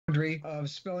of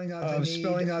spelling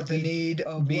out the need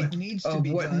of what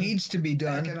needs to be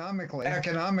done economically,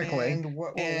 and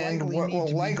what will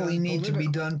likely need to be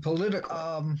done politically.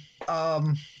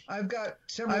 I've got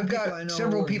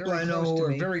several people I know who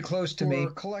are very close to me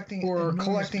who are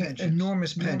collecting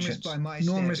enormous pensions,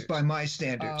 enormous by my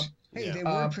standards. Hey, they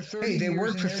work for 30,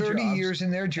 years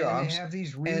in their jobs,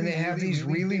 and they have these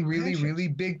really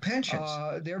big pensions.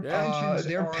 Their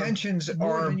pensions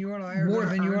more are than you and I are more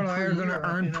than you and I are going to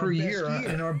earn in per our year best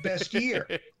in our best year.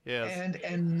 Yes.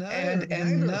 And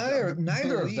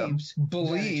neither of them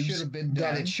believes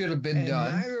that it should have been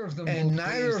done. And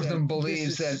neither of them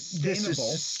believes that this is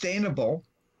sustainable.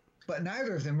 But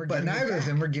neither of them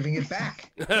are giving it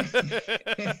back.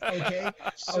 Okay.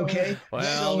 Okay.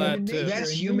 Well, that's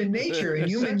human nature, and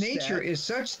human nature is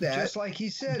such that, just like he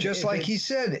said,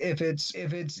 if it's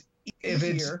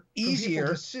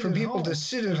easier for people to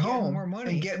sit at home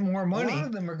and get more money, a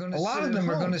lot of them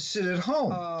are going to sit at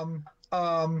home.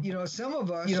 Some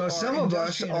of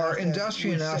us are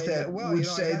industrious enough that would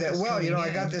say that, I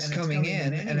got this coming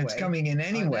in, and it's coming in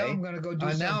anyway. Now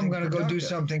I'm going to go do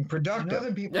something productive.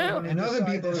 And other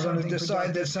people are going to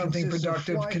decide that something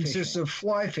productive consists of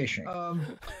fly fishing,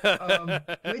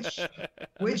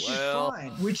 which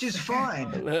is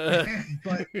fine,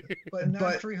 but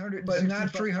not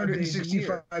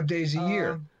 365 days a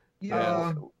year.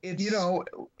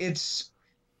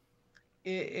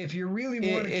 If you really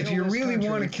want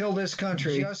to kill this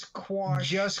country, just quash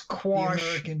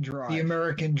the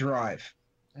American drive,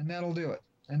 and that'll do it.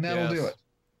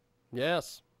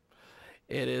 Yes.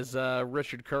 It is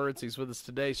Richard Kurtz. He's with us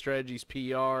today. Strategies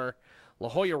PR, La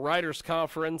Jolla Writers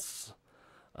Conference,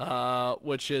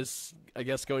 which is, I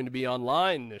guess, going to be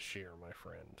online this year, my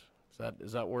friend.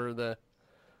 Is that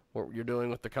what you're doing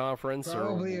with the conference?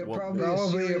 Probably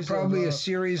a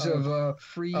series of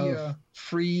free webinars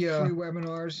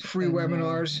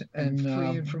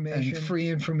and free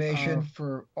information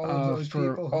for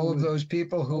all of those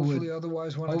people who hopefully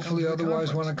otherwise want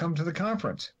to come to the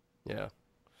conference. Yeah.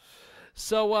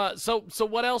 So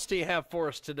what else do you have for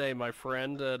us today, my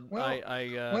friend?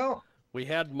 We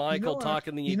had Michael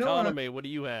talking the economy. What do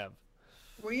you have?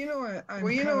 Well,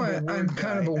 I'm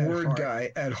kind of a word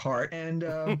guy at heart, and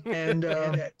at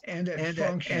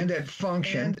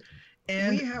function.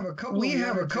 And we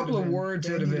have a couple of words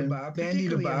that have been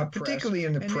bandied about, particularly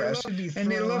in the press, and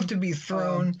they love to be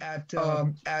thrown at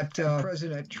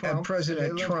President Trump,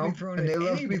 and they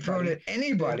love to be thrown at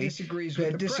anybody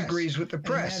that disagrees with the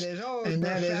press. And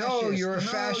that is, you're a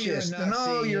fascist,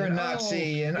 and you're a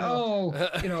Nazi, and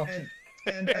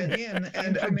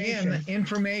and again,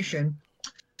 information.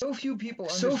 So few people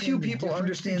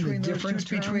understand the difference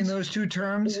between those two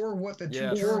terms, or what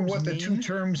the two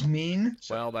terms mean.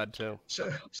 Well, that too.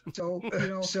 So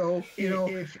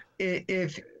if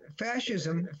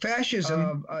fascism,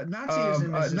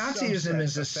 Nazism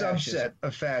is a subset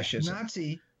of fascism.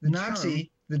 Nazi,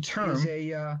 the term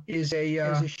is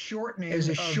a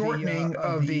shortening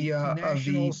of the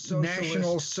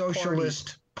National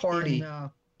Socialist Party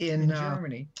in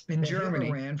Germany,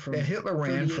 that Hitler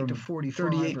ran from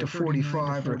 38 to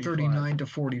 45 or 39 to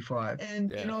 45.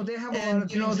 And they have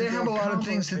a lot of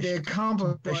things that they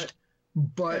accomplished,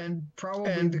 but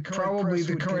probably the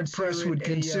current press would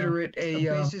consider it a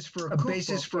basis for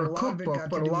a cookbook,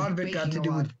 but a lot of it got to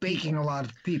do with baking a lot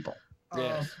of people.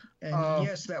 Yes.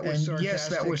 Yes,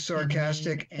 that was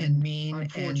sarcastic and mean,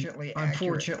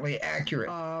 unfortunately accurate.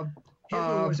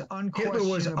 Hitler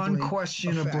was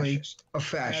unquestionably a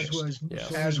fascist,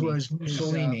 as was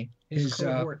Mussolini, his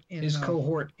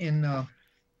cohort in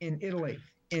Italy.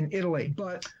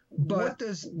 But what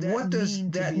does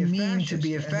that mean to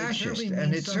be a fascist?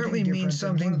 And it certainly means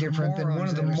something different than one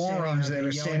of the morons that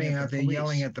are standing out there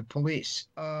yelling at the police.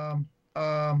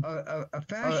 A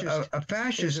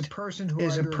fascist is a person who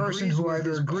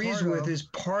either agrees with, is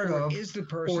part of,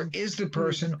 or is the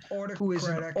person who is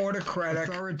an autocratic,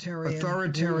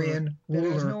 authoritarian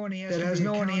ruler that has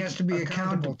no one he has to be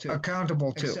accountable to,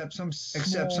 except some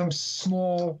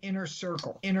small inner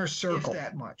circle. If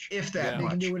that much. They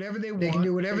can do whatever they want.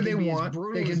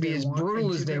 They can be as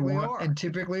brutal as they want, and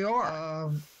typically are.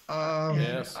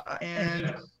 Yes.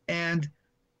 And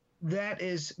that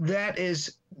is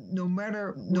no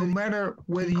matter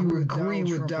whether you agree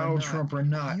with Donald Trump or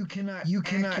not, you cannot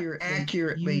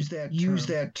accurately use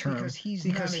that term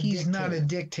because he's not a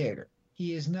dictator.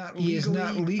 He is not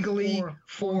legally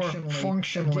or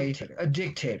functionally a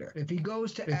dictator. If he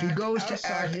goes to act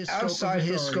outside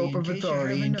his scope of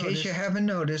authority, in case you haven't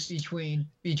noticed, between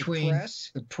the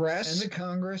press and the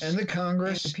Congress and the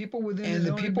people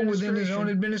within his own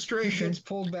administration,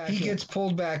 he gets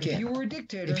pulled back in. If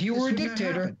you were a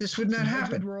dictator, this would not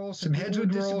happen. Some heads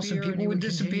would roll, some people would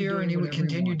disappear, and he would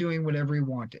continue doing whatever he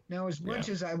wanted. Now, as much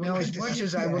as I would like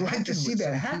to see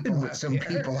that happen with some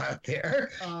people out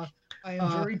there, I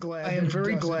am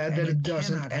very glad that it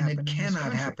doesn't, and it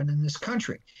cannot happen in this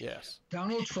country. Yes.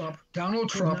 Donald Trump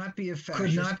could not be a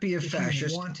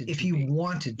fascist if he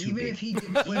wanted to even be. If he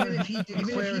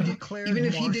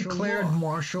declared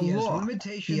martial law.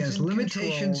 He has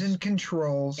limitations and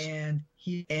controls, and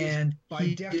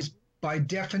by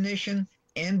definition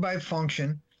and by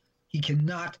function, he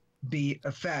cannot be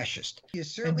a fascist.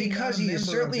 And because he is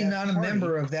certainly not a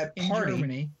member of that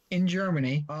party in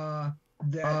Germany,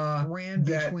 that ran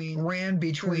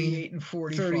between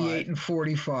 38 and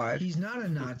 45. He's not a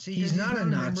Nazi. He's not a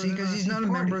Nazi because he's not a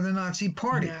member of the Nazi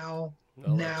Party. Now,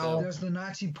 does the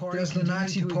Nazi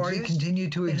Party continue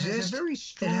to exist?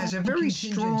 It has a very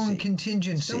strong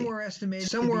contingency. Somewhere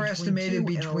estimated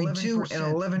between 2 and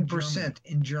 11%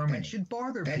 in Germany.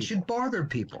 That should bother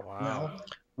people. Wow.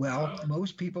 Well,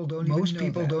 most people don't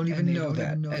even know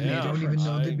that, and they don't even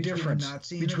know the difference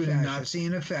between a Nazi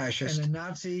and a fascist, and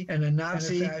a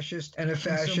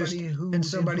fascist, and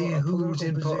somebody who's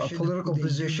in a political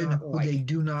position who they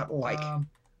do not like.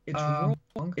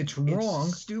 It's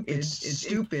wrong. It's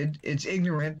stupid. It's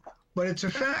ignorant, but it's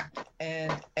a fact.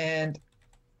 And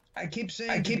I keep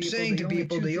saying to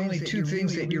people the only two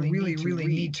things that you really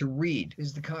need to read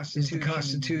is the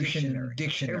Constitution and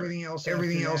dictionary.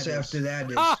 Everything else after that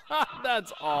is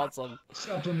that's awesome.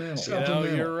 Supplemental.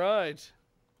 You're right.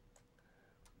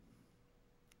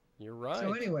 You're right.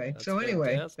 So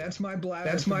anyway, that's my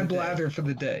blather for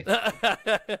the day.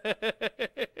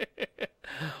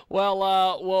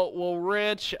 Well,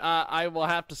 Rich, I will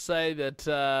have to say that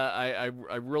I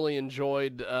really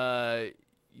enjoyed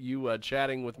you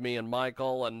chatting with me and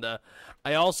Michael, and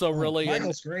I also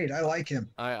Michael's great. I like him.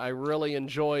 I really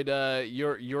enjoyed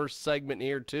your segment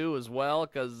here too as well,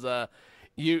 because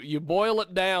you boil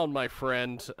it down, my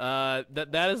friend.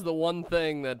 That is the one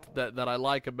thing that I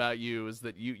like about you, is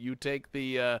that you take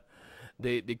the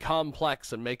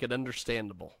complex and make it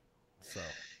understandable. So.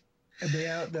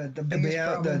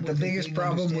 The biggest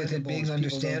problem with it being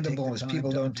understandable is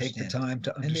people don't take the time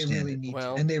to understand it.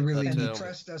 And they really need to. And the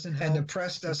press doesn't help.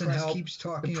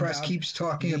 The press keeps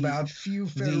talking about the few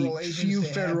federal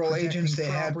agents they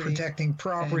had protecting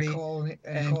property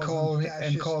and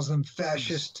calls them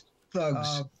fascist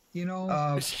thugs.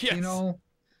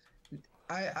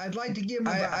 I'd like to give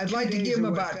them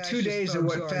about 2 days of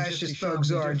what fascist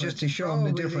thugs are, just to show them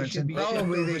the difference. And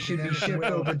probably they should be shipped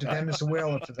over to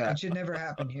Venezuela for that. It should never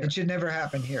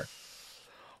happen here.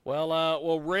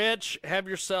 Well, Rich, have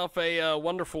yourself a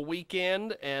wonderful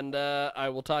weekend, and I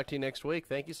will talk to you next week.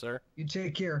 Thank you, sir. You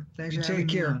take care. Thanks for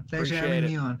having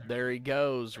me on. There he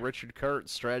goes, Richard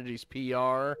Kurtz, Strategies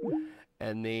PR,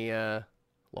 and the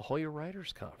La Jolla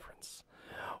Writers Conference.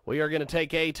 We are going to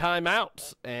take a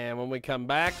timeout, and when we come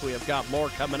back, we have got more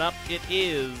coming up. It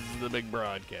is the big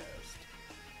broadcast.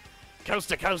 Coast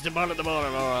to coast and bonnet to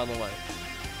bonnet, more on the way.